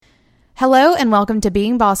Hello and welcome to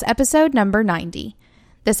Being Boss episode number 90.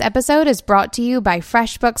 This episode is brought to you by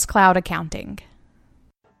FreshBooks Cloud Accounting.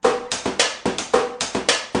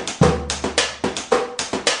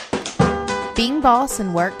 Being boss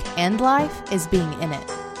in work and life is being in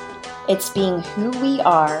it. It's being who we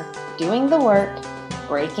are, doing the work,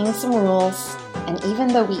 breaking some rules, and even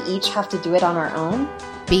though we each have to do it on our own,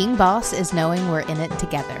 being boss is knowing we're in it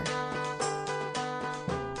together.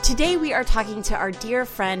 Today we are talking to our dear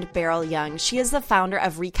friend Beryl Young. She is the founder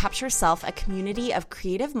of Recapture Self, a community of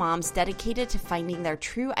creative moms dedicated to finding their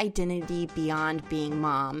true identity beyond being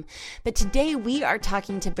mom. But today we are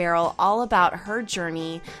talking to Beryl all about her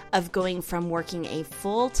journey of going from working a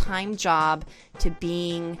full-time job to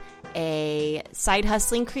being a side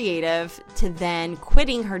hustling creative to then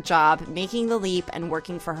quitting her job, making the leap and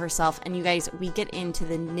working for herself. And you guys, we get into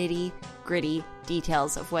the nitty-gritty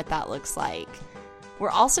details of what that looks like. We're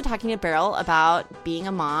also talking to Beryl about being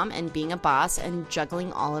a mom and being a boss and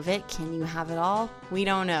juggling all of it. Can you have it all? We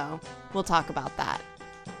don't know. We'll talk about that.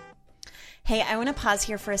 Hey, I want to pause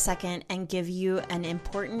here for a second and give you an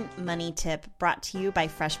important money tip brought to you by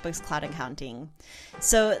FreshBooks Cloud Accounting.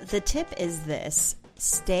 So the tip is this.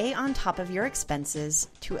 Stay on top of your expenses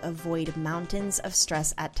to avoid mountains of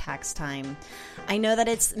stress at tax time. I know that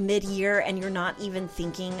it's mid-year and you're not even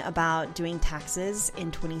thinking about doing taxes in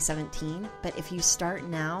 2017, but if you start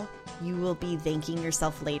now, you will be thanking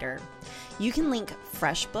yourself later. You can link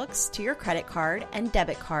FreshBooks to your credit card and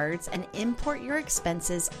debit cards and import your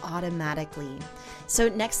expenses automatically. So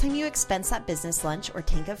next time you expense that business lunch or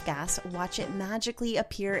tank of gas, watch it magically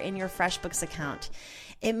appear in your FreshBooks account.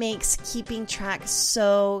 It makes keeping track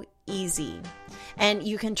so easy. And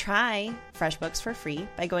you can try FreshBooks for free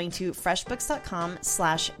by going to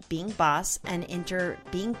freshbooks.com/beingboss and enter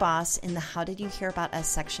Being Boss in the How Did You Hear About Us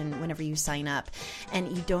section whenever you sign up.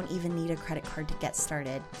 And you don't even need a credit card to get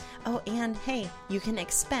started. Oh, and hey, you can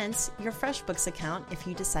expense your FreshBooks account if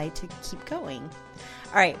you decide to keep going.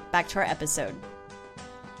 All right, back to our episode.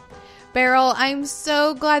 Beryl, I'm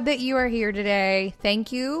so glad that you are here today.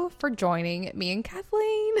 Thank you for joining me and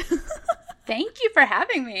Kathleen. Thank you for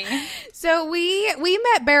having me. So we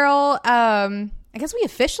met Beryl, I guess we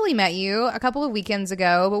officially met you a couple of weekends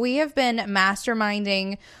ago, but we have been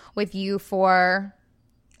masterminding with you for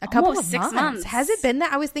a couple of 6 months. Has it been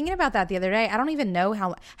that? I was thinking about that the other day. I don't even know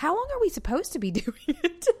how long are we supposed to be doing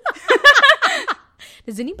it?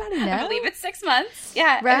 Does anybody know? I believe it's 6 months.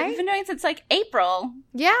 Yeah. Right? We've been doing it since like April.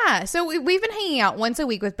 Yeah. So we've been hanging out once a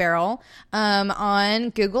week with Beryl on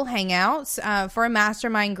Google Hangouts for a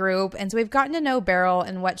mastermind group. And so we've gotten to know Beryl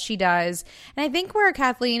and what she does. And I think where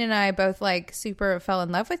Kathleen and I both like super fell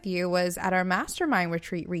in love with you was at our mastermind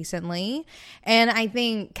retreat recently. And I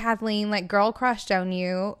think Kathleen like girl crushed on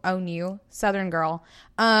you, Southern girl.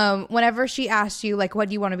 Whenever she asked you like, what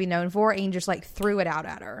do you want to be known for? And you just like threw it out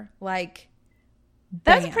at her. Like,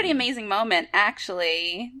 that was a pretty amazing moment,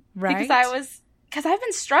 actually. Right? Because I've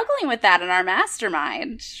been struggling with that in our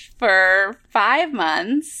mastermind for 5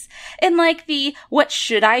 months. In like the, what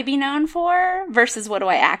should I be known for versus what do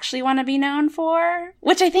I actually want to be known for?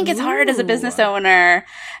 Which I think is hard as a business owner.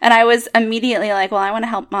 And I was immediately like, well, I want to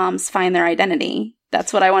help moms find their identity.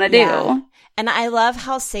 That's what I want to do. And I love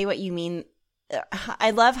how say what you mean.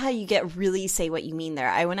 I love how you get really say what you mean there.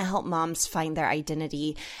 I want to help moms find their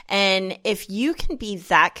identity. And if you can be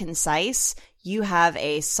that concise, you have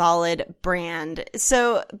a solid brand.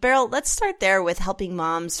 So Beryl, let's start there with helping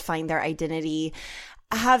moms find their identity.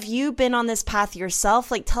 Have you been on this path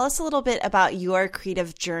yourself? Like, tell us a little bit about your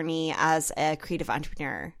creative journey as a creative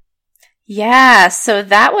entrepreneur. Yeah, so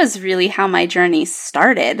that was really how my journey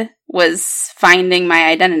started, was finding my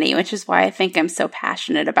identity, which is why I think I'm so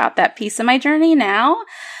passionate about that piece of my journey now.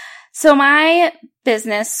 So my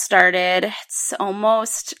business started,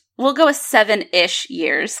 we'll go with 7-ish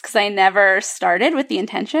years, because I never started with the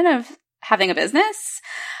intention of having a business.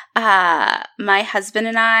 My husband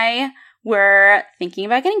and I were thinking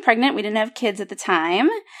about getting pregnant. We didn't have kids at the time.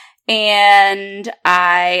 And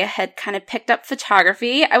I had kind of picked up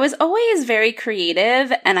photography. I was always very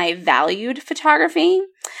creative and I valued photography.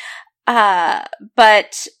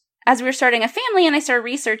 But as we were starting a family and I started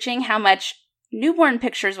researching how much newborn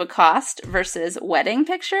pictures would cost versus wedding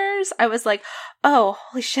pictures, I was like, oh,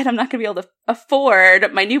 holy shit, I'm not going to be able to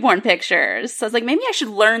afford my newborn pictures. So I was like, maybe I should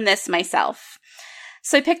learn this myself.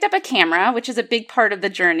 So I picked up a camera, which is a big part of the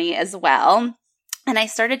journey as well. And I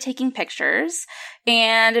started taking pictures,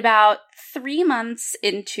 and about 3 months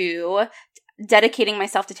into dedicating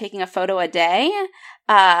myself to taking a photo a day,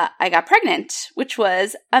 I got pregnant, which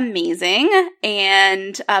was amazing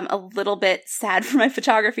and a little bit sad for my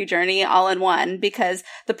photography journey all in one, because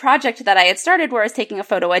the project that I had started where I was taking a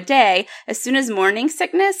photo a day, as soon as morning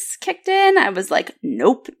sickness kicked in, I was like,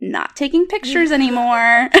 nope, not taking pictures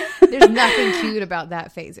anymore. There's nothing cute about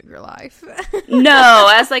that phase of your life. No,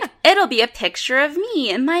 I was like, it'll be a picture of me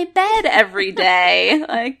in my bed every day.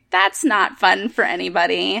 Like, that's not fun for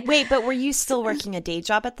anybody. Wait, but were you still working a day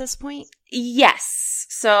job at this point? Yes.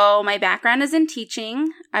 So my background is in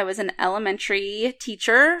teaching. I was an elementary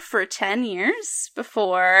teacher for 10 years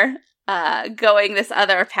before going this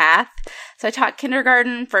other path. So I taught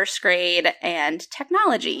kindergarten, first grade, and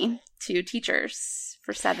technology to teachers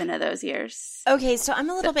for 7 of those years. Okay, so I'm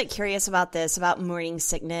a little bit curious about this, about morning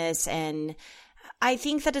sickness, and I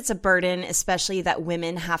think that it's a burden, especially that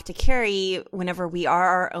women have to carry whenever we are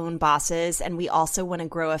our own bosses and we also want to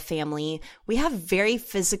grow a family. We have very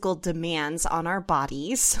physical demands on our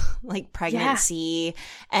bodies, like pregnancy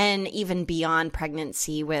and even beyond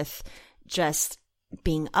pregnancy, with just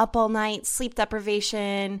being up all night, sleep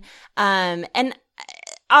deprivation. And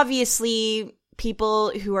obviously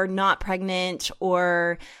people who are not pregnant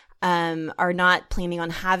or are not planning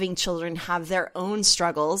on having children have their own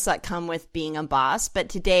struggles that come with being a boss. But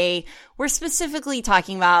today we're specifically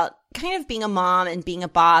talking about kind of being a mom and being a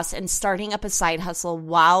boss and starting up a side hustle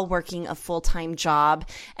while working a full-time job,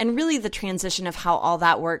 and really the transition of how all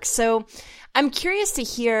that works. So I'm curious to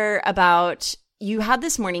hear about, you had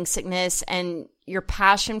this morning sickness and your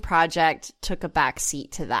passion project took a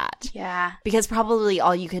backseat to that. Yeah. Because probably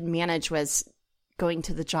all you could manage was going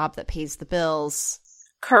to the job that pays the bills.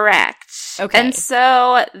 Correct. Okay. And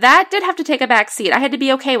so that did have to take a back seat. I had to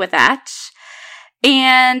be okay with that.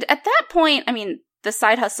 And at that point, I mean, the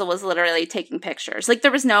side hustle was literally taking pictures. Like,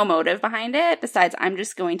 there was no motive behind it besides I'm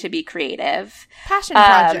just going to be creative. Passion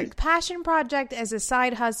project. Passion project as a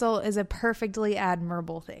side hustle is a perfectly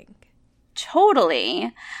admirable thing.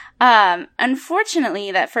 Totally.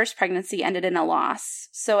 Unfortunately, that first pregnancy ended in a loss.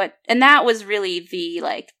 And that was really the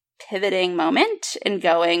like pivoting moment in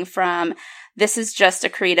going from this is just a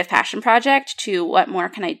creative passion project to what more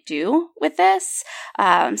can I do with this?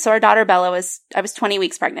 So our daughter Bella I was 20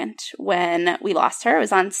 weeks pregnant when we lost her. It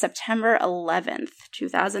was on September 11th,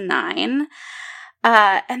 2009.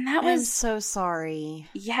 And that was— I'm so sorry.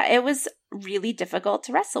 Yeah, it was really difficult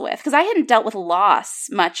to wrestle with because I hadn't dealt with loss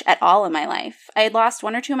much at all in my life. I had lost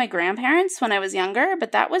 1 or 2 of my grandparents when I was younger,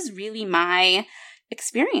 but that was really my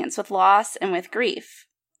experience with loss and with grief.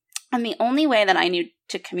 And the only way that I knew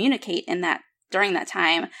to communicate during that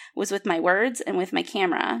time was with my words and with my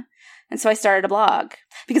camera. And so I started a blog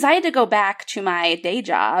because I had to go back to my day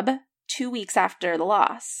job 2 weeks after the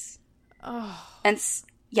loss. Oh. And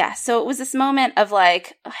yeah, so it was this moment of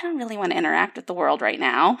like, I don't really want to interact with the world right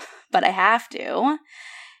now, but I have to.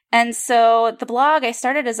 And so the blog I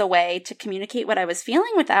started as a way to communicate what I was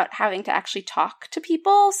feeling without having to actually talk to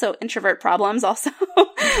people. So introvert problems also.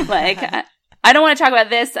 Like, I don't want to talk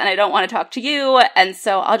about this and I don't want to talk to you. And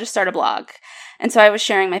so I'll just start a blog. And so I was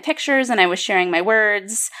sharing my pictures and I was sharing my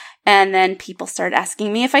words. And then people started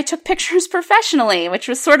asking me if I took pictures professionally, which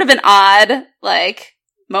was sort of an odd, like,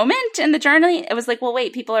 moment in the journey. It was like, well,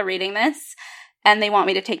 wait, people are reading this and they want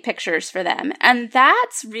me to take pictures for them. And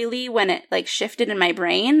that's really when it like shifted in my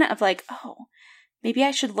brain of like, oh, maybe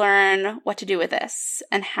I should learn what to do with this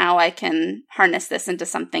and how I can harness this into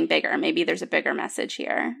something bigger. Maybe there's a bigger message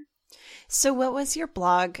here. So what was your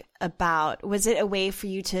blog about? Was it a way for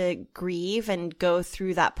you to grieve and go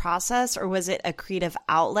through that process, or was it a creative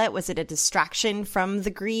outlet? Was it a distraction from the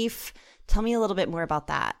grief? Tell me a little bit more about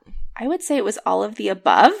that. I would say it was all of the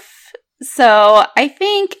above. So I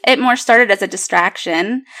think it more started as a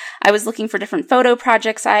distraction. I was looking for different photo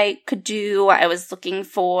projects I could do. I was looking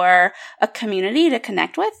for a community to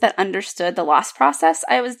connect with that understood the loss process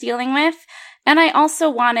I was dealing with. And I also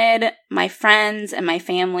wanted my friends and my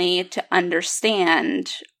family to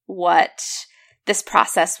understand what this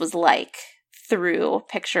process was like through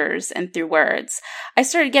pictures and through words. I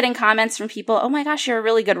started getting comments from people, oh my gosh, you're a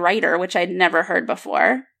really good writer, which I'd never heard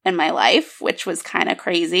before in my life, which was kind of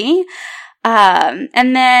crazy.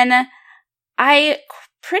 And then I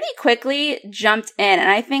pretty quickly jumped in. And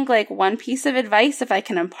I think like one piece of advice, if I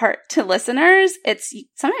can impart to listeners, it's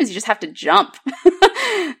sometimes you just have to jump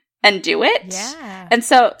and do it. Yeah. And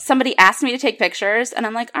so somebody asked me to take pictures and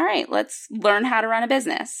I'm like, all right, let's learn how to run a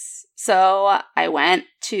business. So I went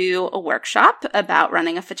to a workshop about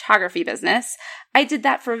running a photography business. I did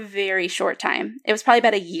that for a very short time. It was probably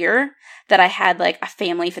about a year that I had like a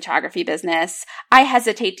family photography business. I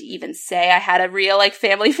hesitate to even say I had a real like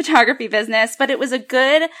family photography business, but it was a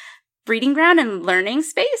good breeding ground and learning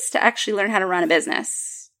space to actually learn how to run a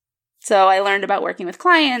business. So I learned about working with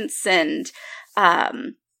clients, and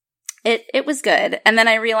it was good. And then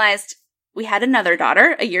I realized we had another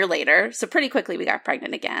daughter a year later. So pretty quickly we got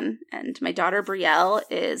pregnant again. And my daughter Beryl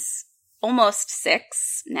is almost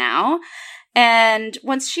 6 now. And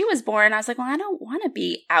once she was born, I was like, well, I don't want to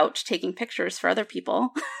be out taking pictures for other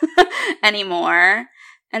people anymore.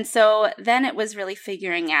 And so then it was really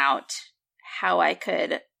figuring out how I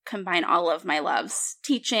could combine all of my loves,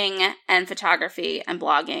 teaching and photography and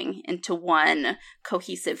blogging, into one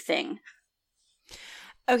cohesive thing.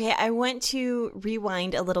 Okay, I want to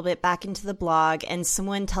rewind a little bit back into the blog, and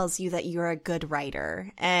someone tells you that you're a good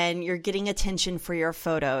writer and you're getting attention for your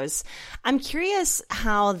photos. I'm curious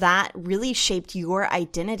how that really shaped your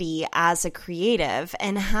identity as a creative,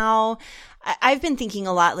 and how I've been thinking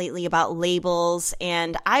a lot lately about labels,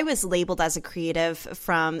 and I was labeled as a creative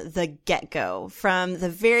from the get-go. From the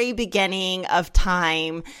very beginning of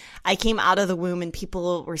time, I came out of the womb and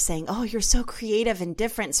people were saying, oh, you're so creative and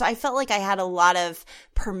different. So I felt like I had a lot of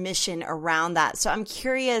permission around that. So I'm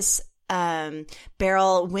curious,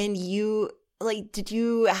 Beryl, when you, did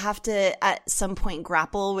you have to at some point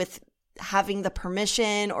grapple with having the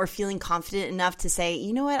permission or feeling confident enough to say,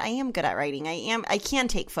 you know what, I am good at writing. I can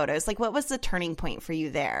take photos. What was the turning point for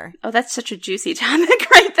you there? Oh, that's such a juicy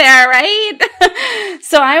topic right there, right?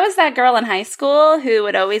 So I was that girl in high school who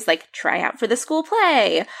would always try out for the school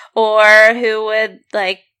play, or who would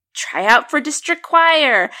try out for district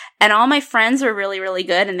choir. And all my friends were really, really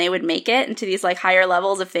good, and they would make it into these higher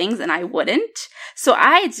levels of things, and I wouldn't. So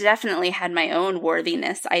I definitely had my own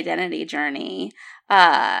worthiness identity journey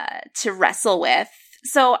to wrestle with.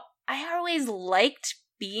 So I always liked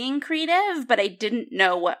being creative, but I didn't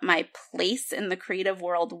know what my place in the creative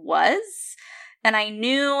world was. And I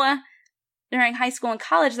knew during high school and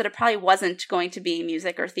college that it probably wasn't going to be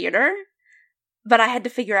music or theater, but I had to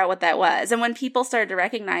figure out what that was. And when people started to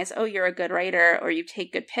recognize, oh, you're a good writer or you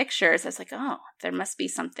take good pictures, I was like, oh, there must be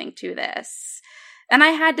something to this. And I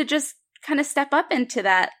had to just kind of step up into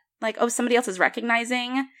that, oh, somebody else is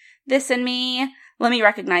recognizing this in me. Let me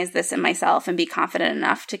recognize this in myself and be confident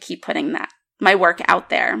enough to keep putting my work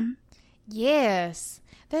out there. Yes.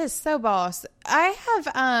 That is so boss. I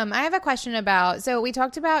have a question about, so we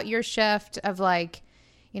talked about your shift of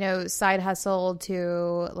side hustle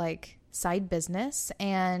to side business,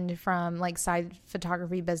 and from side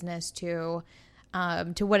photography business to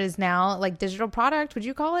what is now digital product. Would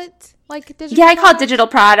you call it digital? Yeah, I call it digital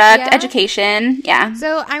product, education. Yeah.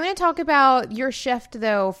 So I'm going to talk about your shift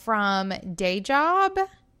though from day job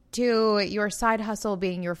to your side hustle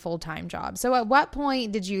being your full-time job. So at what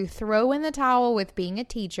point did you throw in the towel with being a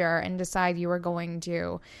teacher and decide you were going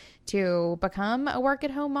to become a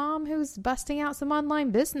work-at-home mom who's busting out some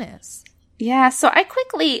online business? Yeah, so I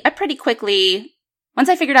pretty quickly, once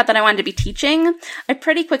I figured out that I wanted to be teaching, I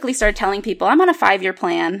pretty quickly started telling people, I'm on a 5-year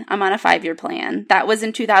plan. That was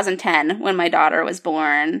in 2010 when my daughter was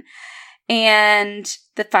born. And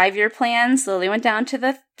the 5-year plan slowly went down to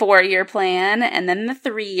the 4-year plan, and then the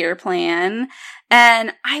 3-year plan.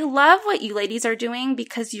 And I love what you ladies are doing,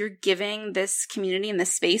 because you're giving this community and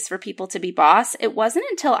this space for people to be boss. It wasn't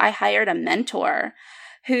until I hired a mentor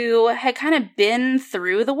who had kind of been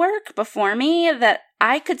through the work before me that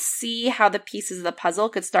I could see how the pieces of the puzzle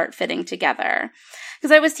could start fitting together.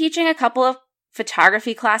 Because I was teaching a couple of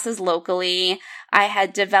photography classes locally. I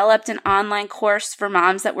had developed an online course for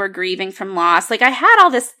moms that were grieving from loss. I had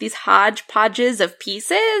all these hodgepodges of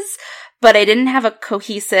pieces, but I didn't have a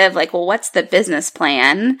cohesive, what's the business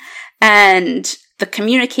plan? And the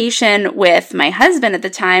communication with my husband at the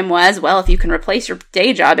time was, well, if you can replace your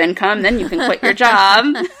day job income, then you can quit your job.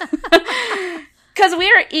 Because we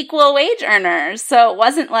were equal wage earners. So it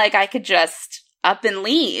wasn't like I could just up and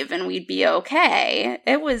leave and we'd be okay.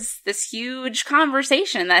 It was this huge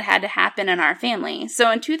conversation that had to happen in our family.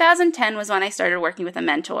 So in 2010 was when I started working with a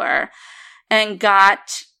mentor and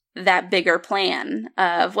got that bigger plan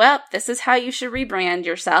of, well, this is how you should rebrand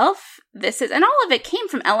yourself. And all of it came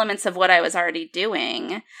from elements of what I was already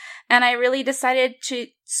doing. And I really decided to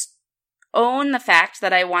own the fact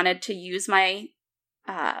that I wanted to use my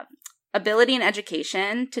ability and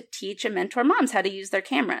education to teach and mentor moms how to use their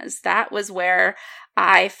cameras. That was where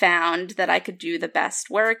I found that I could do the best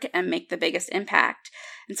work and make the biggest impact.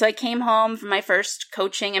 And so I came home from my first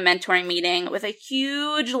coaching and mentoring meeting with a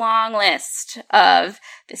huge long list of,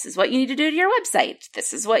 this is what you need to do to your website.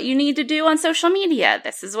 This is what you need to do on social media.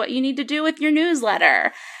 This is what you need to do with your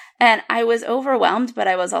newsletter. And I was overwhelmed, but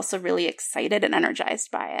I was also really excited and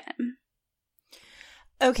energized by it.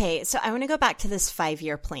 Okay, so I want to go back to this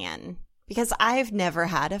 5-year plan, because I've never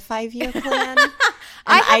had a 5-year plan.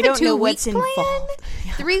 I don't know what's involved.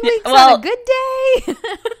 3 weeks on a good day.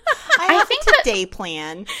 I have a today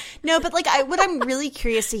plan. No, but like what I'm really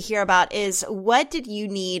curious to hear about is what did you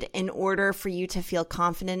need in order for you to feel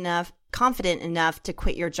confident enough to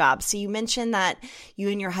quit your job? So you mentioned that you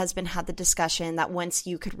and your husband had the discussion that once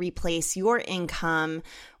you could replace your income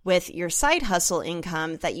with your side hustle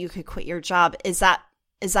income, that you could quit your job. Is that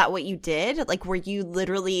what you did? Like, were you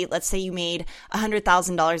literally, let's say you made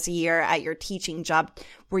 $100,000 a year at your teaching job,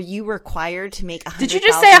 were you required to make $100,000? Did you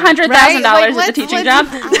just say $100,000 at the teaching job?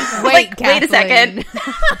 Wait a second.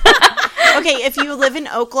 Okay, if you live in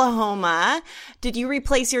Oklahoma, did you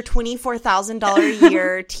replace your $24,000 a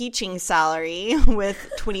year teaching salary with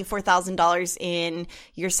 $24,000 in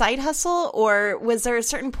your side hustle? Or was there a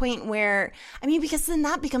certain point where, because then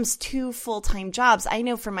that becomes 2 full-time jobs. I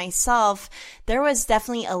know for myself, there was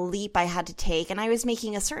definitely a leap I had to take, and I was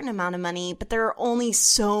making a certain amount of money, but there are only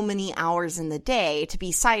so many hours in the day to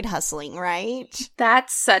be side hustling, right?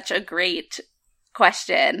 That's such a great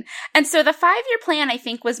question. And so the 5-year plan, I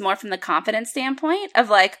think, was more from the confidence standpoint of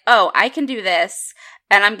like, oh, I can do this,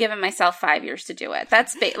 and I'm giving myself 5 years to do it.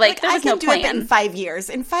 That's there was no plan. I can do it in 5 years.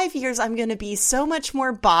 In 5 years, I'm going to be so much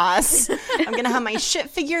more boss. I'm going to have my shit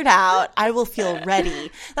figured out. I will feel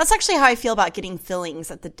ready. That's actually how I feel about getting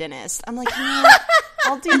fillings at the dentist. I'm like, what?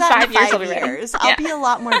 I'll do that in 5 years. I'll be a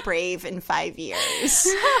lot more brave in 5 years.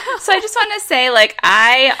 So I just want to say, like,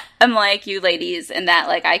 I am like you ladies in that,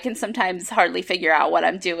 like, I can sometimes hardly figure out what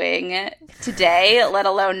I'm doing today, let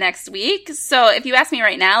alone next week. So if you ask me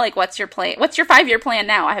right now, like, what's your plan? What's your 5-year plan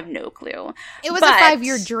now? I have no clue. It was a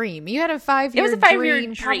 5-year dream. You had a 5-year dream. It was a 5-year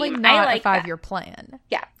dream. Probably not a 5-year plan.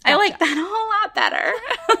 Yeah. Gotcha. I like that a whole lot better.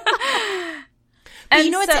 But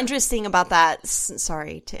you know what's interesting about that?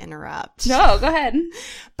 Sorry to interrupt. No, go ahead.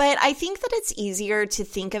 But I think that it's easier to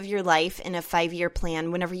think of your life in a 5-year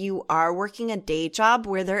plan whenever you are working a day job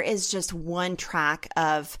where there is just one track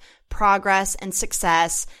of progress and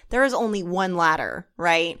success. There is only one ladder,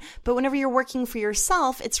 right? But whenever you're working for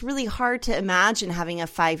yourself, it's really hard to imagine having a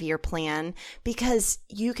 5-year plan because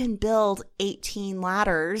you can build 18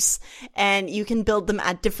 ladders and you can build them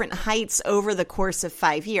at different heights over the course of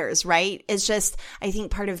 5 years, right? It's just, I think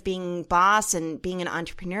part of being boss and being an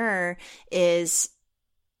entrepreneur is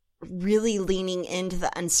really leaning into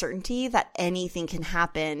the uncertainty that anything can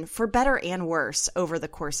happen for better and worse over the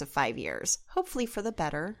course of 5 years. Hopefully for the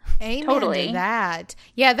better. Amen Totally. to that.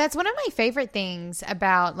 Yeah, that's one of my favorite things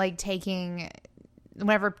about like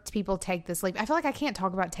whenever people take this leap. I feel like I can't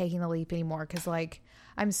talk about taking the leap anymore because like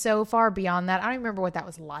I'm so far beyond that. I don't remember what that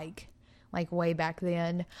was like way back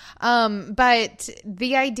then. But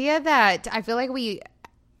the idea that I feel like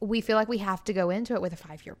we feel like we have to go into it with a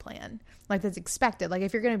 5-year plan. Like that's expected. Like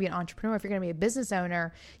if you're going to be an entrepreneur, if you're going to be a business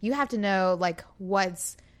owner, you have to know like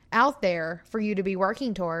what's out there for you to be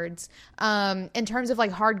working towards in terms of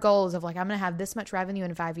like hard goals of like, I'm going to have this much revenue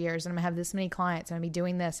in 5 years and I'm going to have this many clients and I'm going to be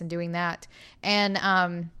doing this and doing that.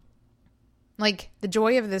 And like the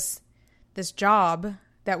joy of this job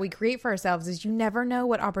that we create for ourselves is you never know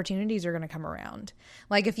what opportunities are going to come around.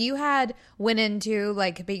 Like if you had went into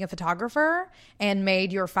like being a photographer and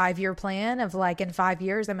made your 5-year plan of like in 5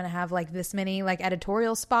 years, I'm going to have like this many like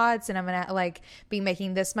editorial spots and I'm going to like be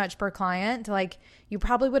making this much per client. Like you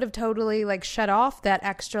probably would have totally like shut off that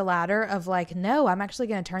extra ladder of like, no, I'm actually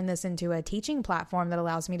going to turn this into a teaching platform that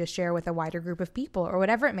allows me to share with a wider group of people or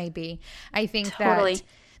whatever it may be. I think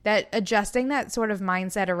that adjusting that sort of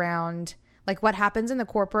mindset around like what happens in the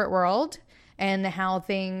corporate world and how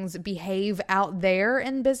things behave out there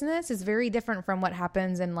in business is very different from what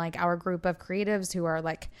happens in like our group of creatives who are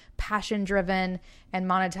like passion driven and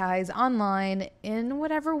monetize online in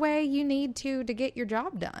whatever way you need to get your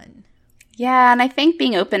job done. Yeah, and I think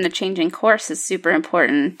being open to changing course is super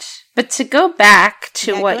important. But to go back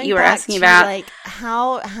to what you were asking about, like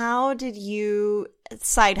how did you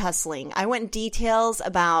side hustling? I want details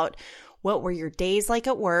about what were your days like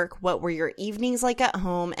at work? What were your evenings like at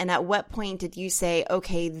home? And at what point did you say,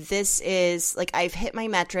 okay, this is like I've hit my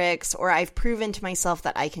metrics or I've proven to myself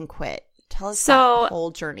that I can quit? Tell us that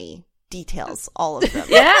whole journey. Details, all of them.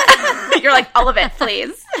 Yeah. You're like, all of it,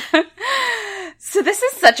 please. So this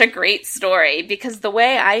is such a great story because the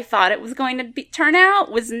way I thought it was going to turn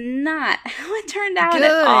out was not how it turned out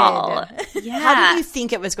at all. Yeah. How did you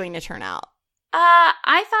think it was going to turn out?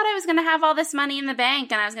 I thought I was going to have all this money in the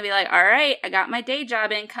bank and I was going to be like, all right, I got my day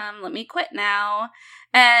job income. Let me quit now.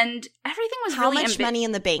 And everything was How really much money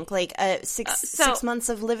in the bank? Like 6 months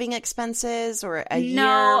of living expenses or a year?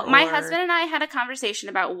 No, my husband and I had a conversation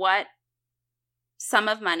about what sum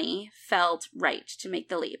of money felt right to make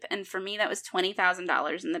the leap. And for me, that was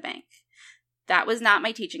 $20,000 in the bank. That was not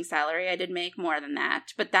my teaching salary. I did make more than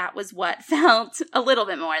that, but that was what felt a little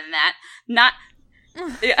bit more than that. Not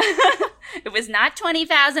it was not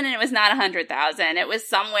 20,000 and it was not 100,000. It was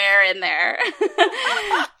somewhere in there.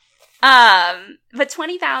 But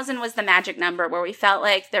 20,000 was the magic number where we felt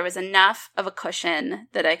like there was enough of a cushion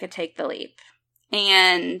that I could take the leap.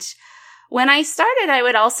 And when I started, I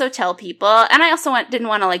would also tell people, and I also didn't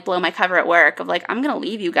want to like blow my cover at work of like, I'm going to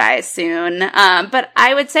leave you guys soon. But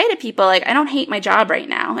I would say to people like, I don't hate my job right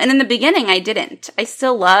now. And in the beginning, I didn't. I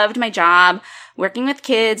still loved my job, working with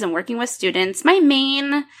kids and working with students. My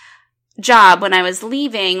main job when I was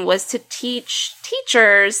leaving was to teach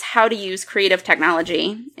teachers how to use creative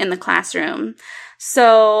technology in the classroom.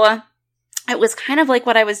 So it was kind of like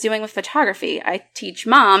what I was doing with photography. I teach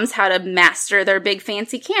moms how to master their big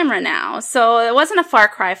fancy camera now. So it wasn't a far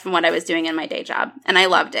cry from what I was doing in my day job, and I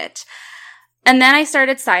loved it. And then I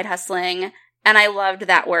started side hustling, and I loved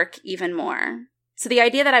that work even more. So the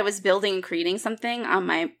idea that I was building and creating something on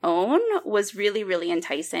my own was really, really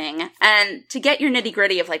enticing. And to get your nitty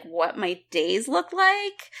gritty of like what my days looked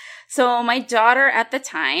like. So my daughter at the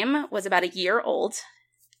time was about a year old,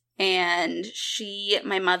 and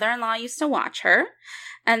my mother-in-law used to watch her.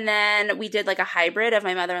 And then we did like a hybrid of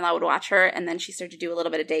my mother-in-law would watch her, and then she started to do a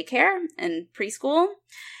little bit of daycare and preschool.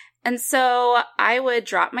 And so I would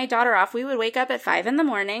drop my daughter off. We would wake up at 5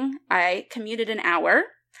 a.m. I commuted an hour.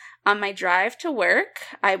 On my drive to work,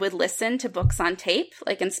 I would listen to books on tape,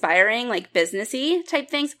 like inspiring, like businessy type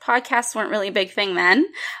things. Podcasts weren't really a big thing then,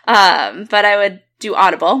 but I would do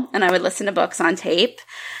Audible and I would listen to books on tape.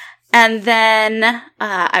 And then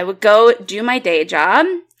I would go do my day job.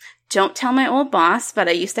 Don't tell my old boss, but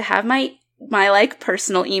I used to have my like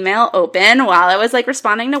personal email open while I was like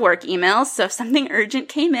responding to work emails. So if something urgent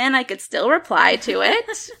came in, I could still reply to it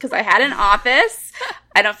because I had an office.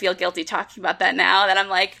 I don't feel guilty talking about that now that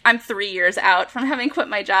I'm 3 years out from having quit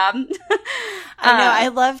my job. I know. I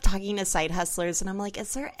love talking to side hustlers and I'm like,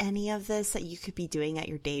 is there any of this that you could be doing at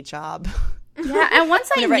your day job? Yeah, and once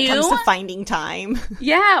I knew, it comes to finding time.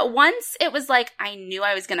 Yeah, once it was like I knew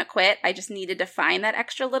I was going to quit, I just needed to find that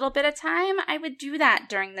extra little bit of time, I would do that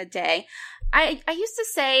during the day. I used to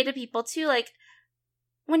say to people too, like,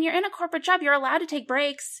 when you're in a corporate job, you're allowed to take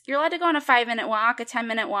breaks. You're allowed to go on a 5-minute walk, a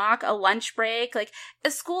 10-minute walk, a lunch break. Like,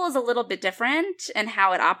 a school is a little bit different in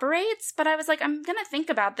how it operates, but I was like, I'm going to think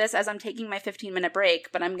about this as I'm taking my 15-minute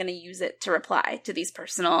break, but I'm going to use it to reply to these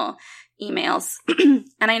personal emails.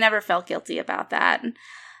 And I never felt guilty about that.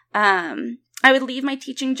 I would leave my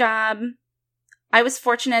teaching job. I was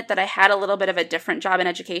fortunate that I had a little bit of a different job in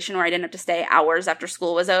education where I didn't have to stay hours after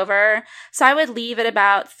school was over. So I would leave at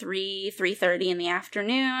about 3:30 in the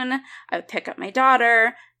afternoon. I would pick up my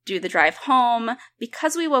daughter, do the drive home.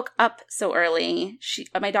 Because we woke up so early,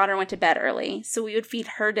 my daughter went to bed early. So we would feed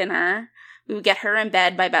her dinner. We would get her in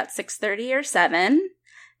bed by about 6:30 or 7.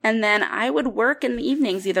 And then I would work in the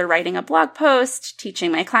evenings, either writing a blog post,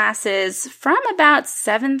 teaching my classes from about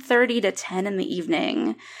 7:30 to 10 in the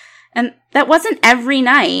evening. And that wasn't every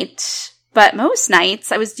night, but most nights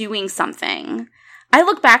I was doing something. I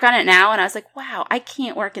look back on it now and I was like, wow, I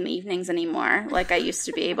can't work in the evenings anymore like I used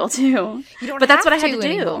to be able to. But that's what I had to do.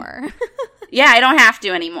 Anymore. Yeah, I don't have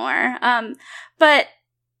to anymore. But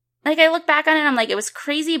like I look back on it and I'm like, it was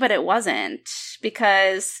crazy, but it wasn't,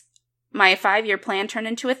 because my 5-year plan turned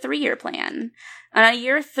into a 3-year plan. And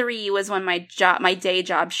year 3 was when my day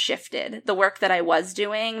job shifted. The work that I was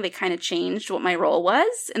doing, they kind of changed what my role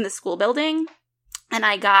was in the school building. And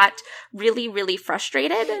I got really, really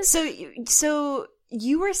frustrated. So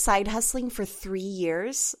you were side hustling for 3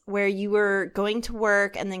 years where you were going to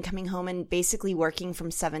work and then coming home and basically working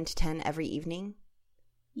from 7 to 10 every evening?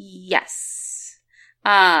 Yes.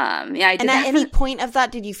 Yeah, I did. And at any point of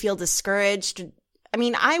that, did you feel discouraged? I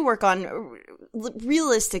mean,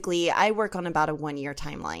 realistically, I work on about a 1-year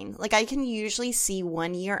timeline. Like, I can usually see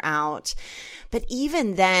 1 year out. But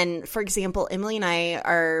even then, for example, Emily and I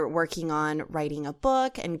are working on writing a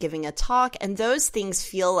book and giving a talk. And those things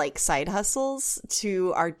feel like side hustles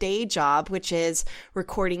to our day job, which is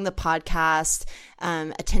recording the podcast,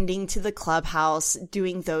 attending to the clubhouse,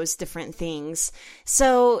 doing those different things.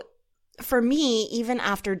 So for me, even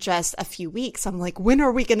after just a few weeks, I'm like, when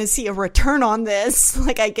are we going to see a return on this?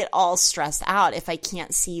 Like, I get all stressed out if I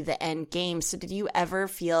can't see the end game. So did you ever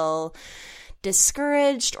feel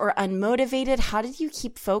discouraged or unmotivated? How did you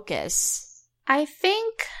keep focus? I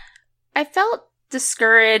think I felt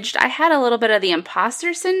discouraged. I had a little bit of the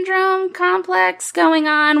imposter syndrome complex going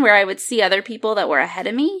on where I would see other people that were ahead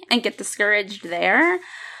of me and get discouraged there.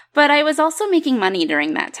 But I was also making money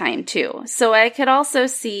during that time too. So I could also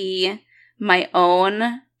see my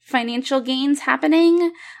own financial gains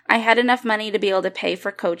happening. I had enough money to be able to pay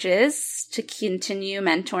for coaches to continue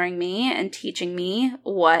mentoring me and teaching me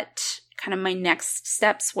what kind of my next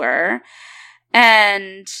steps were.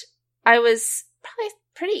 And I was probably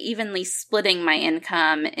pretty evenly splitting my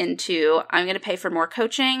income into I'm going to pay for more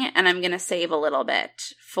coaching and I'm going to save a little bit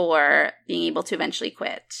for being able to eventually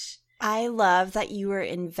quit. I love that you were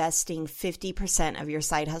investing 50% of your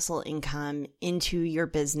side hustle income into your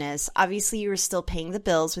business. Obviously, you were still paying the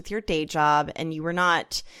bills with your day job and you were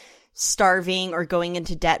not starving or going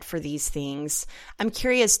into debt for these things. I'm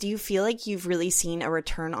curious, do you feel like you've really seen a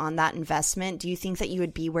return on that investment? Do you think that you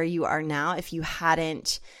would be where you are now if you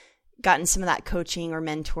hadn't gotten some of that coaching or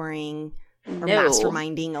mentoring or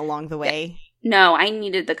masterminding along the way? No, I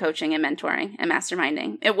needed the coaching and mentoring and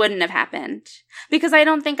masterminding. It wouldn't have happened because I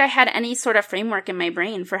don't think I had any sort of framework in my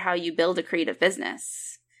brain for how you build a creative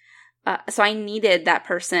business. So I needed that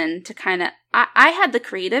person to kind of, I had the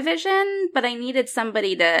creative vision, but I needed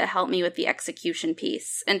somebody to help me with the execution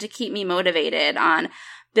piece and to keep me motivated on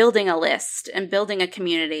building a list and building a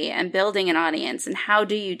community and building an audience. And how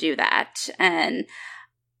do you do that? And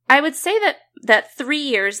I would say that 3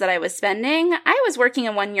 years that I was spending, I was working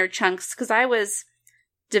in 1 year chunks because I was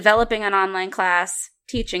developing an online class,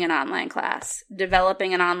 teaching an online class,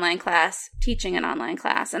 developing an online class, teaching an online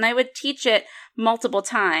class. And I would teach it multiple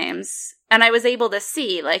times. And I was able to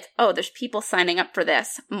see like, oh, there's people signing up for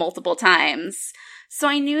this multiple times. So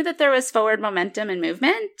I knew that there was forward momentum and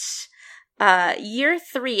movement. Year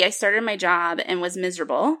 3, I started my job and was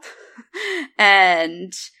miserable.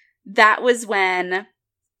 And that was when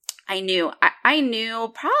I knew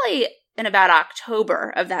probably in about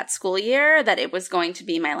October of that school year that it was going to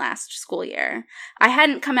be my last school year. I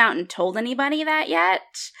hadn't come out and told anybody that yet.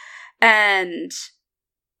 And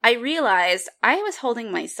I realized I was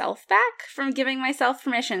holding myself back from giving myself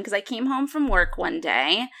permission because I came home from work one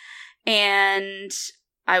day and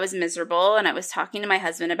I was miserable and I was talking to my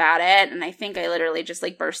husband about it. And I think I literally just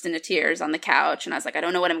like burst into tears on the couch. And I was like, I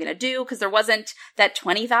don't know what I'm going to do because there wasn't that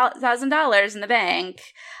 $20,000 in the bank.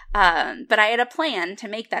 But I had a plan to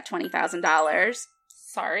make that $20,000.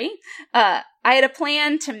 Sorry. I had a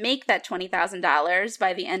plan to make that $20,000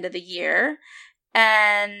 by the end of the year.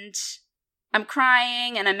 And I'm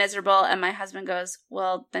crying and I'm miserable. And my husband goes,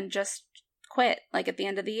 well, then just quit like at the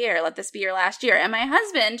end of the year. Let this be your last year. And my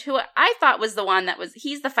husband, who I thought was the one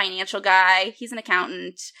he's the financial guy. He's an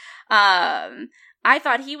accountant. I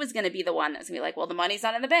thought he was going to be the one that was going to be like, well, the money's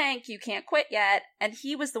not in the bank. You can't quit yet. And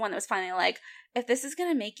he was the one that was finally like, if this is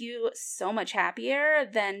going to make you so much happier,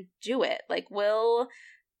 then do it. Like we'll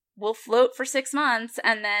float for 6 months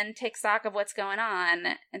and then take stock of what's going on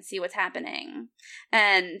and see what's happening.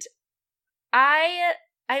 And I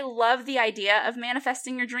love the idea of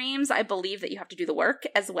manifesting your dreams. I believe that you have to do the work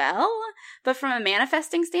as well. But from a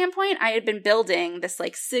manifesting standpoint, I had been building this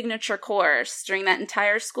like signature course during that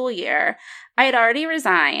entire school year. I had already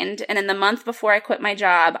resigned. And in the month before I quit my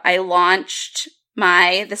job, I launched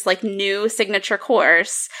this like new signature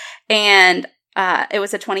course. And it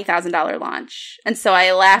was a $20,000 launch. And so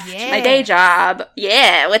I left my day job,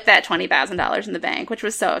 with that $20,000 in the bank, which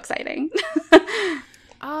was so exciting.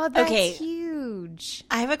 Oh, that's huge.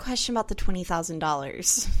 I have a question about the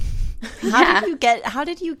 $20,000. How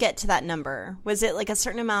did you get to that number? Was it like a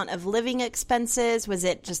certain amount of living expenses? Was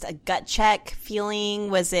it just a gut check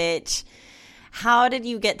feeling? How did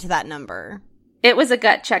you get to that number? It was a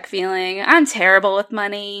gut check feeling. I'm terrible with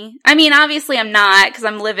money. I mean, obviously I'm not because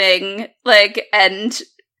I'm living and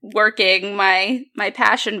working my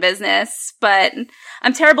passion business, but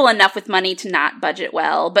I'm terrible enough with money to not budget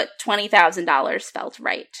well, but $20,000 felt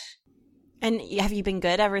right. And have you been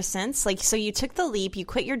good ever since? Like, so you took the leap, you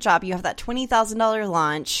quit your job, you have that $20,000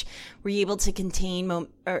 launch. Were you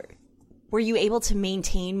able to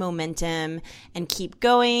maintain momentum and keep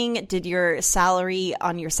going? Did your salary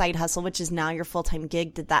on your side hustle, which is now your full-time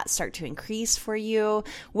gig, did that start to increase for you?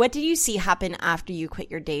 What did you see happen after you quit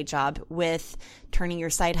your day job with turning your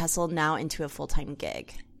side hustle now into a full-time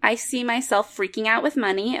gig? I see myself freaking out with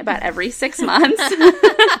money about every 6 months.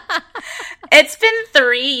 It's been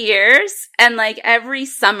 3 years, and like every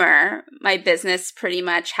summer, my business pretty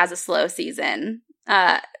much has a slow season.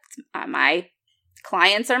 My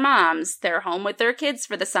clients are moms. They're home with their kids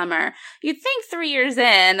for the summer. You'd think 3 years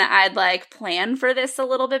in, I'd like plan for this a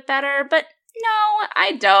little bit better, but no,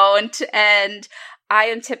 I don't. And I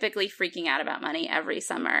am typically freaking out about money every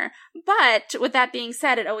summer. But with that being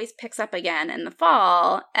said, it always picks up again in the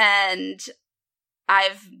fall. And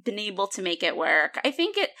I've been able to make it work. I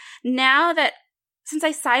think now that since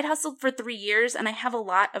I side hustled for 3 years and I have a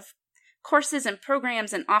lot of courses and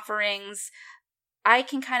programs and offerings, I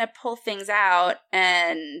can kind of pull things out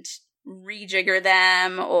and rejigger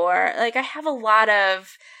them, or like I have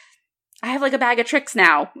like a bag of tricks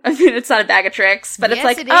now. I mean, it's not a bag of tricks, but it's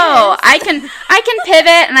like, I can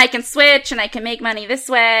pivot and I can switch and I can make money this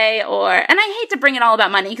way, and I hate to bring it all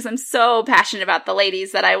about money because I'm so passionate about the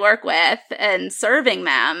ladies that I work with and serving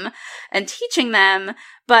them and teaching them.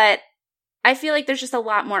 But I feel like there's just a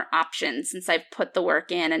lot more options since I've put the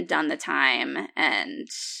work in and done the time, and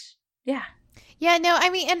yeah. Yeah, no, I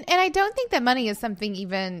mean, and I don't think that money is something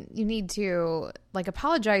even you need to, like,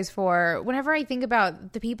 apologize for. Whenever I think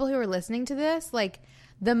about the people who are listening to this, like,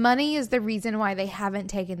 the money is the reason why they haven't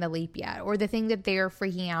taken the leap yet, or the thing that they're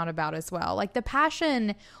freaking out about as well. Like, the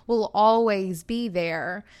passion will always be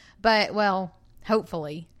there, but, well,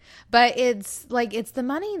 hopefully. But it's the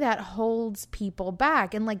money that holds people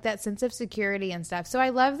back, and like that sense of security and stuff. So I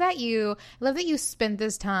love that you spent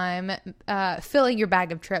this time filling your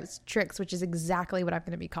bag of tricks, which is exactly what I'm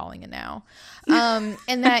going to be calling it now. And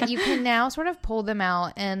that you can now sort of pull them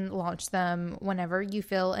out and launch them whenever you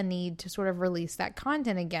feel a need to sort of release that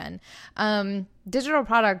content again. Digital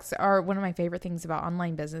products are one of my favorite things about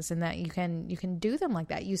online business, in that you can do them like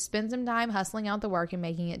that. You spend some time hustling out the work and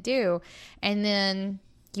making it do, and then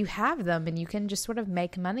you have them and you can just sort of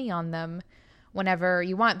make money on them whenever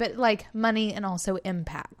you want, but like money and also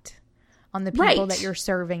impact on the people that you're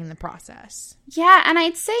serving in the process. Yeah, and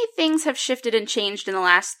I'd say things have shifted and changed in the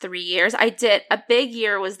last 3 years. A big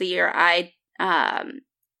year was the year I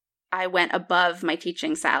went above my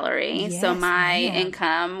teaching salary. Yes, so my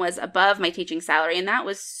income was above my teaching salary, and that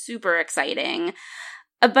was super exciting.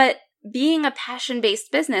 But being a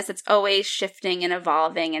passion-based business, it's always shifting and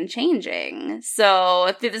evolving and changing.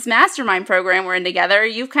 So through this mastermind program we're in together,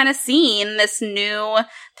 you've kind of seen this new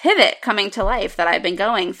pivot coming to life that I've been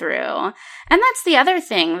going through. And that's the other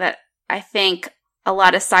thing that I think a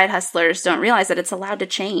lot of side hustlers don't realize, that it's allowed to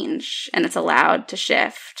change and it's allowed to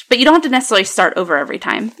shift. But you don't have to necessarily start over every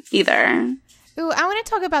time either. Ooh, I want to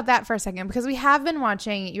talk about that for a second, because we have been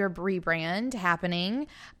watching your rebrand happening.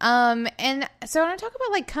 And so I want to talk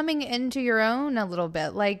about like coming into your own a little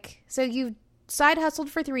bit. Like, so you've side hustled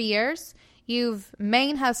for 3 years, you've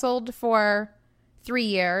main hustled for 3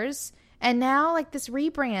 years, and now like this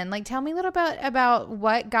rebrand. Like, tell me a little bit about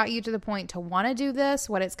what got you to the point to want to do this,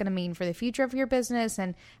 what it's going to mean for the future of your business,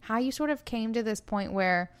 and how you sort of came to this point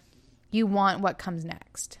where you want what comes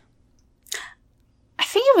next. I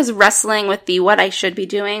think it was wrestling with what I should be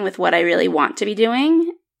doing with what I really want to be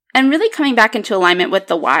doing, and really coming back into alignment with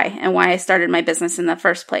the why and why I started my business in the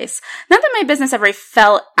first place. Not that my business ever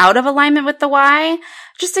fell out of alignment with the why,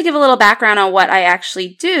 just to give a little background on what I actually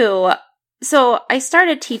do. So I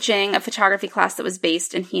started teaching a photography class that was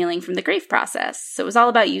based in healing from the grief process. So it was all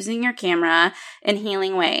about using your camera in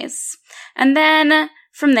healing ways. And then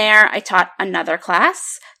from there, I taught another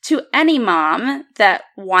class to any mom that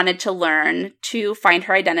wanted to learn to find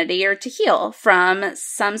her identity or to heal from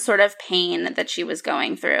some sort of pain that she was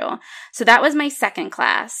going through. So that was my second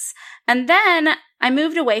class. And then I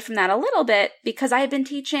moved away from that a little bit because I had been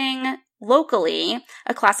teaching locally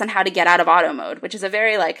a class on how to get out of auto mode, which is a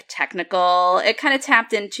very like technical, it kind of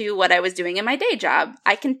tapped into what I was doing in my day job.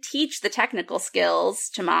 I can teach the technical skills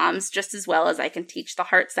to moms just as well as I can teach the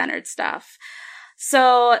heart-centered stuff.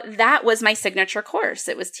 So that was my signature course.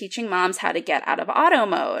 It was teaching moms how to get out of auto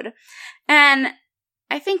mode. And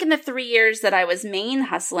I think in the 3 years that I was main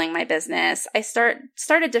hustling my business, I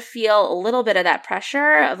started to feel a little bit of that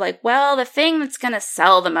pressure of like, well, the thing that's going to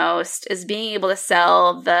sell the most is being able to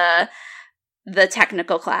sell the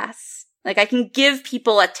technical class. Like, I can give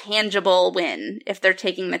people a tangible win if they're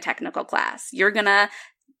taking the technical class. You're going to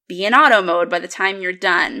be in auto mode by the time you're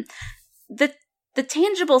done. The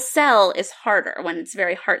tangible sell is harder when it's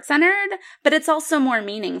very heart-centered, but it's also more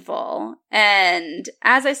meaningful. And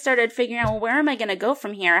as I started figuring out, well, where am I going to go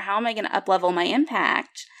from here? How am I going to up-level my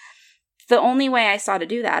impact? The only way I saw to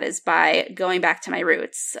do that is by going back to my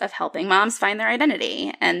roots of helping moms find their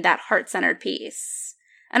identity and that heart-centered piece.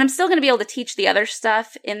 And I'm still going to be able to teach the other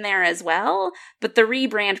stuff in there as well, but the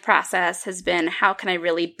rebrand process has been, how can I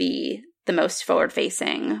really be the most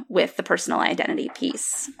forward-facing with the personal identity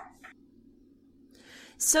piece?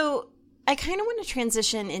 So I kind of want to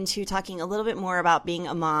transition into talking a little bit more about being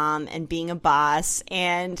a mom and being a boss.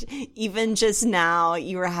 And even just now,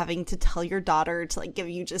 you were having to tell your daughter to like give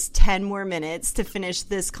you just 10 more minutes to finish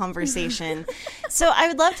this conversation. So I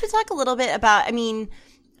would love to talk a little bit about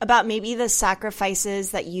maybe the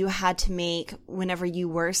sacrifices that you had to make whenever you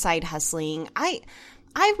were side hustling. I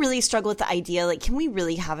really struggle with the idea, like, can we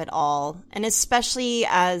really have it all? And especially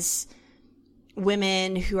as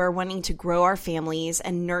women who are wanting to grow our families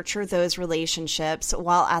and nurture those relationships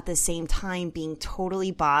while at the same time being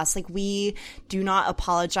totally boss. Like, we do not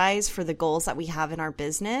apologize for the goals that we have in our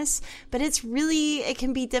business, but it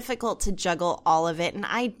can be difficult to juggle all of it. And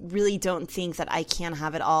I really don't think that I can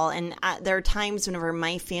have it all. And there are times whenever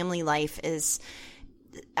my family life is,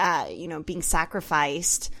 being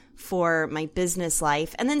sacrificed for my business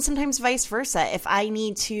life. And then sometimes vice versa. If I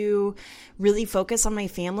need to really focus on my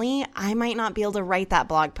family, I might not be able to write that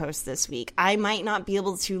blog post this week. I might not be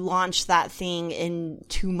able to launch that thing in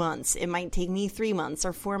 2 months. It might take me 3 months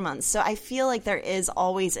or 4 months. So I feel like there is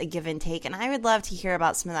always a give and take. And I would love to hear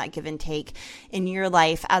about some of that give and take in your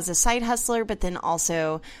life as a side hustler, but then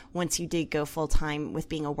also once you did go full time with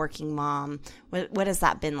being a working mom. What has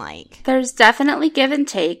that been like? There's definitely give and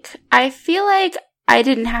take. I feel like I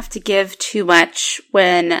didn't have to give too much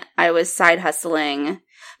when I was side hustling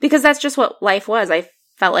because that's just what life was. I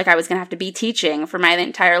felt like I was going to have to be teaching for my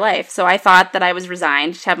entire life. So I thought that I was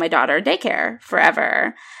resigned to have my daughter at daycare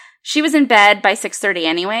forever. She was in bed by 6:30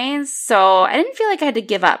 anyways, so I didn't feel like I had to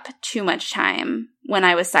give up too much time when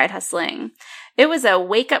I was side hustling. It was a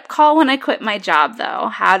wake-up call when I quit my job, though,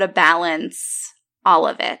 how to balance all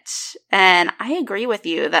of it. And I agree with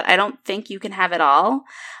you that I don't think you can have it all.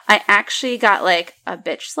 I actually got like a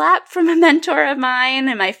bitch slap from a mentor of mine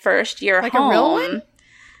in my first year like home. Like a real one?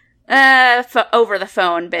 Over the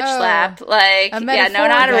phone bitch slap. Like, yeah, no,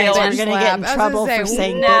 not a real one. We're going to get in trouble for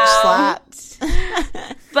saying no. bitch slapped.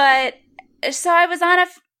 But so I was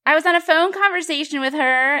on a phone conversation with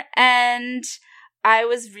her, and I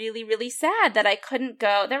was really, really sad that I couldn't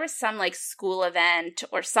go. There was some like school event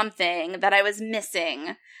or something that I was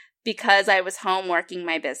missing because I was home working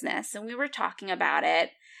my business, and we were talking about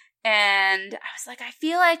it. And I was like, I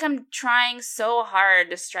feel like I'm trying so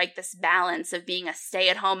hard to strike this balance of being a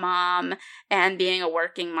stay-at-home mom and being a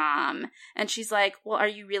working mom. And she's like, well, are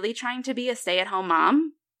you really trying to be a stay-at-home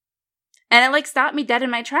mom? And it like stopped me dead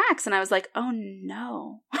in my tracks. And I was like, oh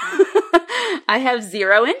no, I have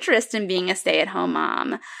zero interest in being a stay-at-home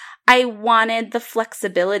mom. I wanted the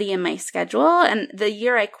flexibility in my schedule. And the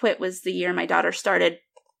year I quit was the year my daughter started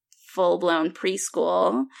full-blown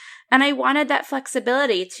preschool. And I wanted that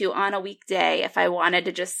flexibility to, on a weekday, if I wanted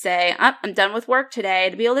to just say, I'm done with work today,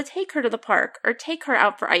 to be able to take her to the park or take her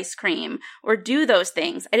out for ice cream or do those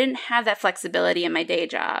things. I didn't have that flexibility in my day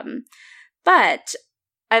job. But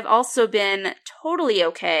I've also been totally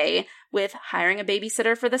okay with hiring a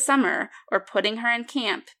babysitter for the summer or putting her in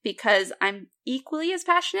camp because I'm equally as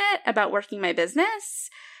passionate about working my business.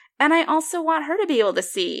 And I also want her to be able to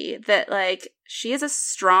see that, like, she is a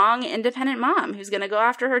strong, independent mom who's going to go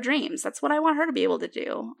after her dreams. That's what I want her to be able to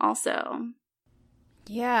do also.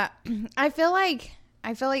 Yeah. I feel like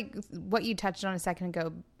what you touched on a second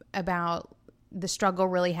ago about the struggle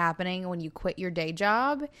really happening when you quit your day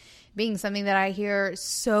job being something that I hear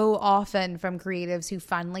so often from creatives who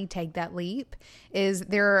finally take that leap is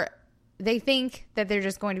they think that they're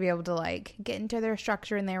just going to be able to like get into their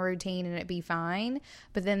structure and their routine and it be fine.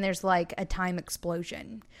 But then there's like a time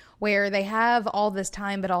explosion where they have all this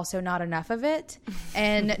time, but also not enough of it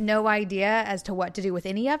and no idea as to what to do with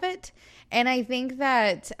any of it. And I think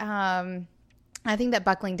that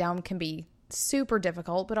buckling down can be super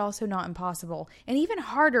difficult, but also not impossible, and even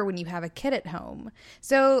harder when you have a kid at home.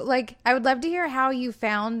 So like, I would love to hear how you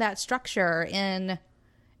found that structure in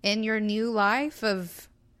your new life of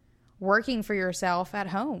working for yourself at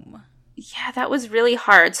home. Yeah, that was really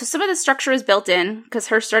hard. So some of the structure was built in because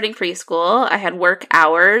her starting preschool, I had work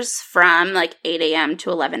hours from like 8 a.m.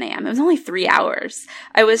 to 11 a.m. It was only 3 hours.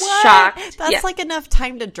 I was shocked. That's like enough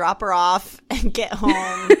time to drop her off and get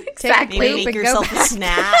home. Exactly. Maybe make yourself a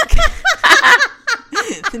snack.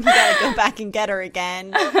 Then you gotta go back and get her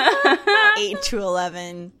again. 8 to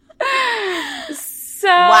 11. So,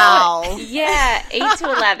 wow. Yeah, 8 to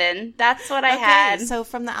 11. That's what I had. So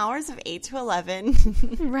from the hours of 8 to 11.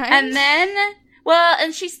 Right. And then, well,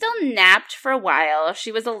 and she still napped for a while.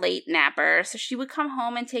 She was a late napper, so she would come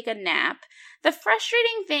home and take a nap. The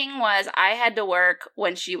frustrating thing was I had to work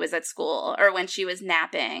when she was at school or when she was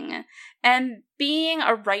napping. And being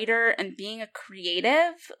a writer and being a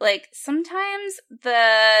creative, like sometimes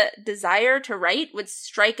the desire to write would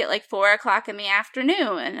strike at like 4 o'clock in the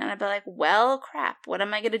afternoon. And I'd be like, well, crap, what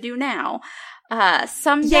am I going to do now?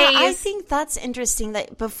 Some days. Yeah, I think that's interesting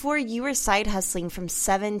that before you were side hustling from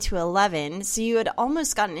 7 to 11, so you had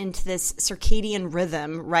almost gotten into this circadian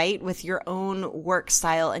rhythm, right, with your own work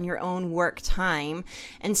style and your own work time.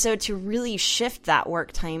 And so to really shift that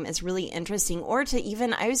work time is really interesting. Or to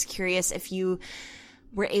even, I was curious if you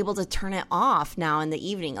were able to turn it off now in the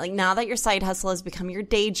evening. Like now that your side hustle has become your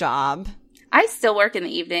day job, I still work in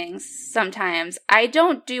the evenings sometimes. I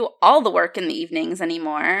don't do all the work in the evenings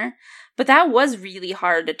anymore, but that was really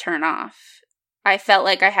hard to turn off. I felt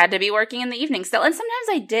like I had to be working in the evening still. And sometimes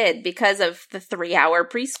I did because of the 3-hour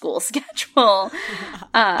preschool schedule.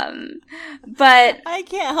 But I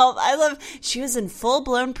can't help. She was in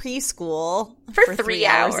full-blown preschool for 3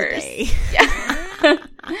 hours a day. Yeah.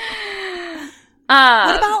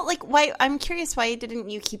 What about, like, why? I'm curious, why didn't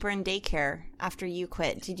you keep her in daycare after you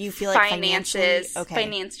quit? Did you feel like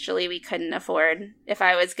financially we couldn't afford if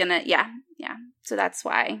I was gonna, yeah. So that's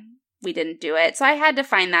why we didn't do it. So I had to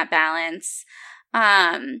find that balance.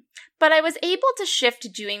 But I was able to shift to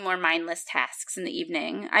doing more mindless tasks in the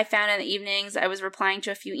evening. I found in the evenings I was replying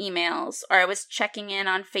to a few emails, or I was checking in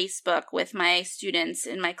on Facebook with my students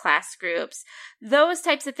in my class groups. Those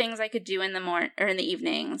types of things I could do in the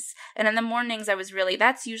evenings. And in the mornings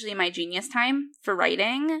that's usually my genius time for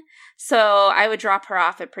writing. So I would drop her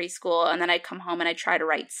off at preschool and then I'd come home and I'd try to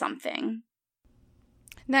write something.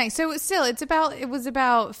 Nice. So it was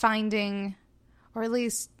about finding, or at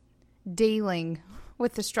least dealing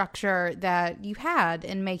with the structure that you had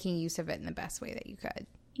and making use of it in the best way that you could.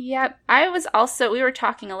 Yep. We were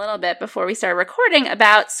talking a little bit before we started recording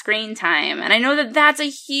about screen time. And I know that that's a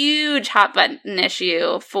huge hot button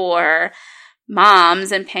issue for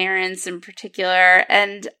moms and parents in particular.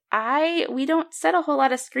 And we don't set a whole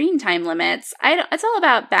lot of screen time limits. It's all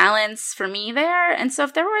about balance for me there. And so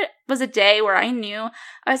if there was a day where I knew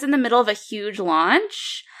I was in the middle of a huge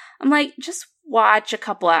launch, I'm like, just watch a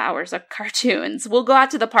couple of hours of cartoons. We'll go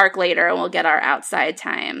out to the park later and we'll get our outside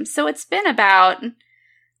time. So it's been about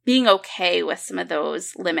being okay with some of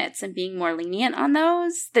those limits and being more lenient on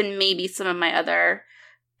those than maybe some of my other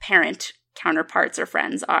parent counterparts or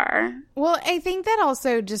friends are. Well, I think that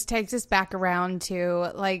also just takes us back around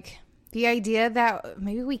to, like, the idea that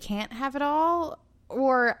maybe we can't have it all.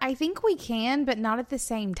 Or I think we can, but not at the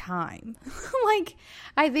same time. Like,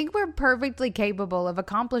 I think we're perfectly capable of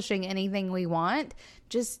accomplishing anything we want,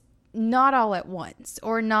 just not all at once,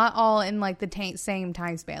 or not all in, like, the same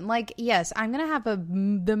time span. Like, yes, I'm going to have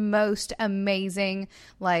the most amazing,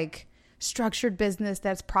 like, structured business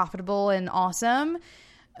that's profitable and awesome,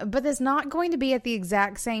 but it's not going to be at the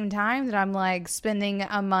exact same time that I'm, like, spending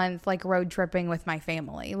a month, like, road tripping with my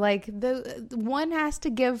family. Like, the one has to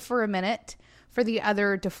give for a minute for the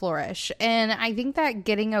other to flourish. And I think that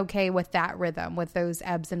getting okay with that rhythm, with those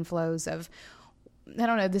ebbs and flows of, I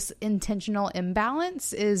don't know, this intentional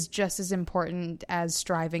imbalance is just as important as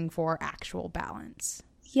striving for actual balance.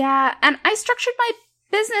 Yeah, and I structured my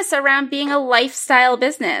business around being a lifestyle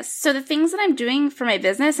business. So the things that I'm doing for my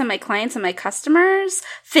business and my clients and my customers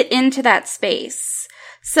fit into that space.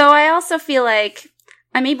 So I also feel like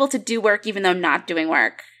I'm able to do work even though I'm not doing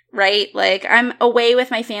work. Right? Like, I'm away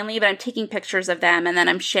with my family, but I'm taking pictures of them and then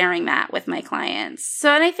I'm sharing that with my clients.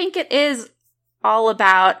 So, and I think it is all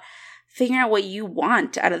about figuring out what you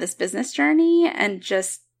want out of this business journey and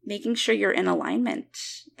just making sure you're in alignment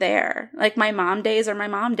there. Like, my mom days are my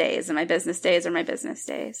mom days and my business days are my business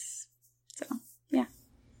days. So, yeah.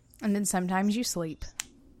 And then sometimes you sleep.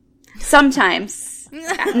 Sometimes.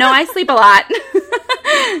 No, I sleep a lot.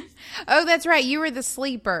 Oh, that's right. You were the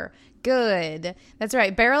sleeper. Good. That's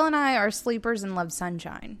right. Beryl and I are sleepers and love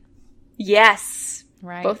sunshine. Yes.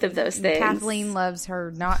 Right. Both of those things. Kathleen loves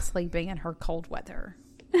her not sleeping and her cold weather.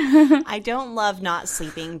 I don't love not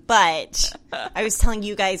sleeping, but I was telling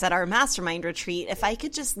you guys at our mastermind retreat, if I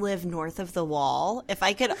could just live north of the wall, if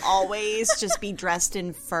I could always just be dressed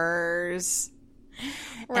in furs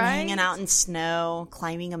and hanging out in snow,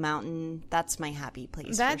 climbing a mountain, that's my happy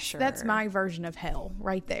place for sure. That's my version of hell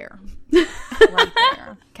right there. Right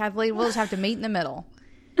there. Kathleen, we'll just have to meet in the middle.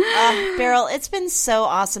 Beryl, it's been so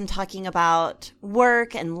awesome talking about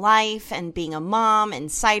work and life and being a mom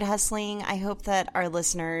and side hustling. I hope that our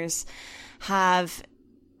listeners have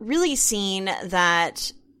really seen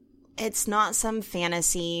that it's not some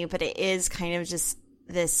fantasy, but it is kind of just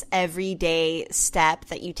this everyday step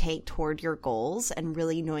that you take toward your goals and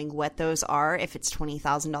really knowing what those are. If it's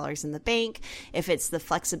 $20,000 in the bank, if it's the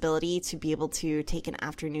flexibility to be able to take an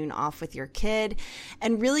afternoon off with your kid,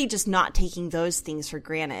 and really just not taking those things for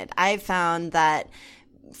granted. I've found that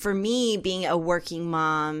for me, being a working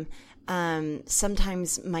mom,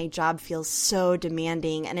 sometimes my job feels so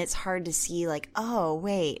demanding and it's hard to see like, oh,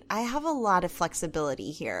 wait, I have a lot of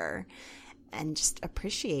flexibility here, and just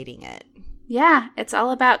appreciating it. Yeah, it's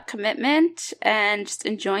all about commitment and just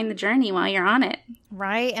enjoying the journey while you're on it.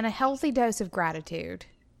 Right, and a healthy dose of gratitude.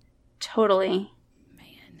 Totally.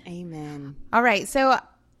 Man. Amen. All right, so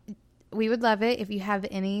we would love it if you have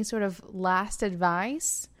any sort of last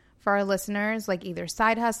advice for our listeners, like either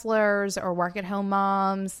side hustlers or work-at-home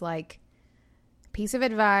moms, like Piece of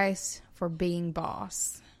advice for being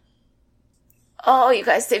boss. Oh, you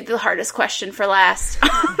guys saved the hardest question for last.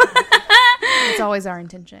 It's always our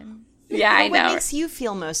intention. Yeah, I know. What makes you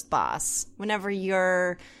feel most boss whenever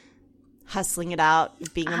you're hustling it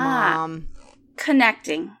out, being a mom?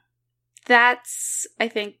 Connecting. That's, I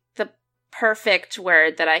think, the perfect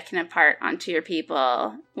word that I can impart onto your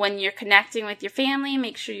people. When you're connecting with your family,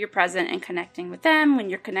 make sure you're present and connecting with them. When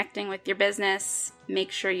you're connecting with your business,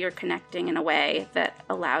 make sure you're connecting in a way that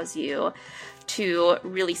allows you to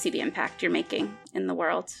really see the impact you're making in the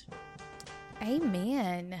world.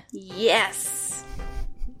 Amen. Yes.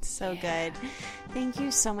 So good. Thank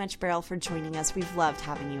you so much, Beryl, for joining us. We've loved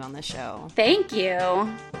having you on the show. Thank you.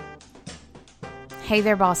 Hey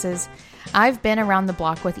there, bosses. I've been around the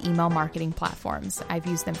block with email marketing platforms. I've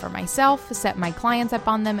used them for myself, set my clients up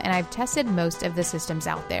on them, and I've tested most of the systems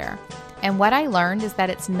out there. And what I learned is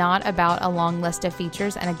that it's not about a long list of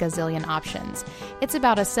features and a gazillion options. It's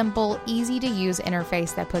about a simple, easy-to-use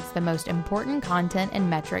interface that puts the most important content and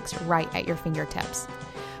metrics right at your fingertips.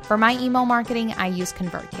 For my email marketing, I use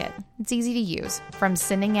ConvertKit. It's easy to use, from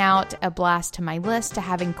sending out a blast to my list to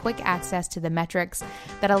having quick access to the metrics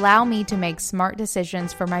that allow me to make smart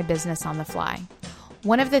decisions for my business on the fly.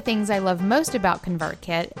 One of the things I love most about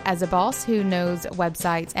ConvertKit, as a boss who knows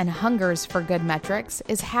websites and hungers for good metrics,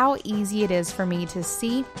 is how easy it is for me to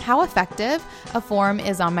see how effective a form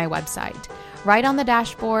is on my website. Right on the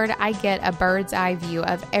dashboard, I get a bird's eye view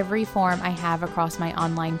of every form I have across my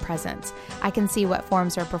online presence. I can see what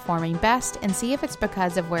forms are performing best and see if it's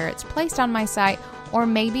because of where it's placed on my site or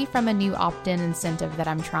maybe from a new opt-in incentive that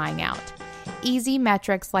I'm trying out. Easy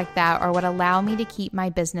metrics like that are what allow me to keep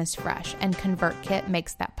my business fresh, and ConvertKit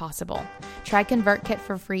makes that possible. Try ConvertKit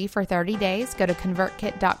for free for 30 days. Go to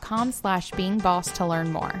convertkit.com/beingboss to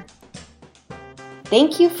learn more.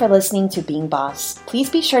 Thank you for listening to Being Boss. Please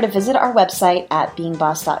be sure to visit our website at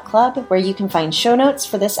beingboss.club, where you can find show notes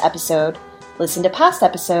for this episode, listen to past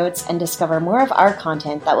episodes, and discover more of our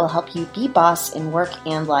content that will help you be boss in work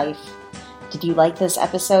and life. Did you like this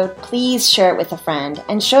episode? Please share it with a friend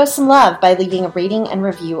and show us some love by leaving a rating and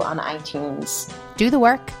review on iTunes. Do the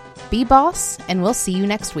work, be boss, and we'll see you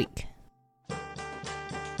next week.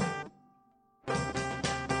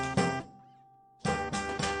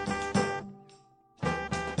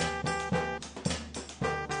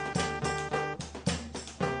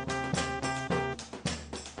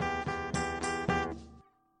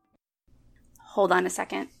 Hold on a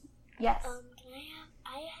second. Yes. Can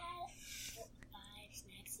I had 5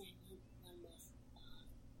 snacks and I want one with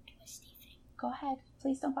twisty thing. Go ahead.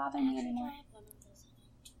 Please don't bother me anymore. I have one of those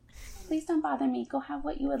Please don't bother me. Go have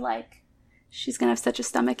what you would like. She's going to have such a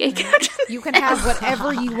stomach ache. You can have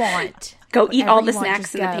whatever you want. Go eat Whatever all the you want, snacks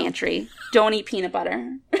just in the go. pantry. Don't eat peanut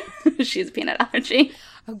butter. She has a peanut allergy.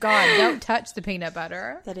 Oh, God, don't touch the peanut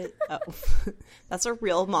butter. That's a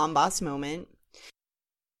real mom boss moment.